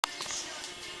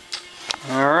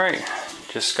Alright,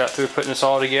 just got through putting this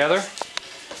all together.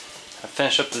 I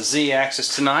finished up the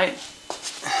Z-axis tonight.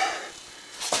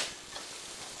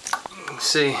 You can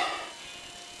see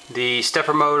the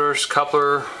stepper motors,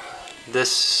 coupler,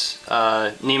 this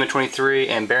NEMA 23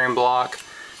 and bearing block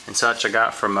and such I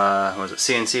got from was it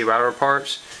CNC router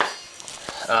parts.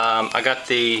 I got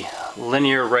the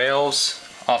linear rails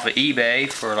off of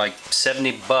eBay for like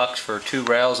 70 bucks for 2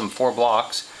 rails and 4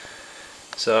 blocks.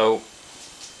 So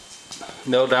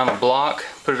milled down a block,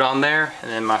 put it on there,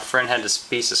 and then my friend had this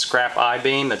piece of scrap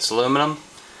I-beam that's aluminum.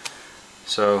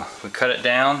 So we cut it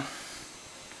down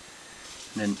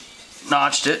and then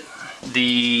notched it.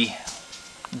 The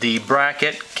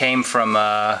bracket came from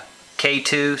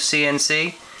K2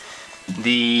 CNC.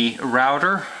 The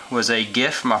router was a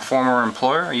gift from my former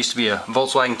employer. I used to be a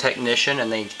Volkswagen technician,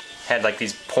 and they had like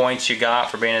these points you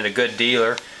got for being at a good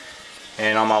dealer.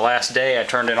 And on my last day I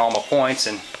turned in all my points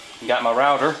and got my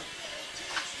router.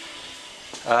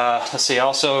 Let's see,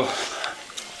 also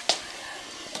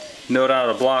milled out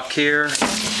a block here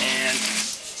and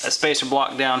a spacer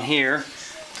block down here.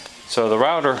 So the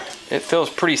router, it feels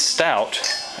pretty stout.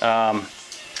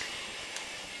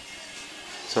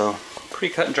 So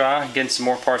pretty cut and dry. Getting some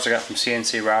more parts I got from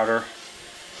CNC router.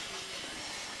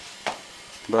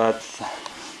 But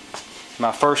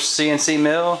my first CNC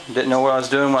mill, didn't know what I was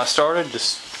doing when I started,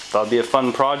 just thought it'd be a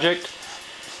fun project.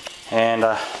 And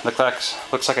looks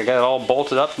like I got it all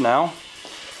bolted up now.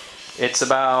 It's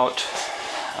about,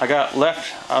 I've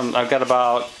got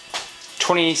about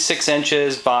 26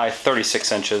 inches by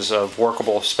 36 inches of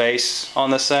workable space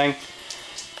on this thing,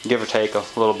 give or take a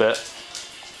little bit.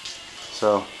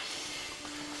 So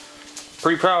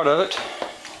pretty proud of it.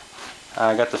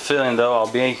 I got the feeling though I'll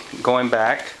be going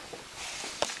back.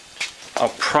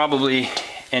 I'll probably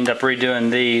end up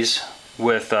redoing these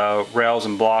with rails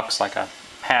and blocks like I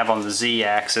have on the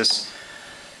Z-axis,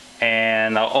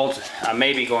 and I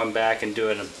may be going back and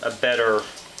doing a better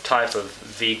type of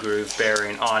V-groove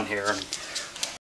bearing on here.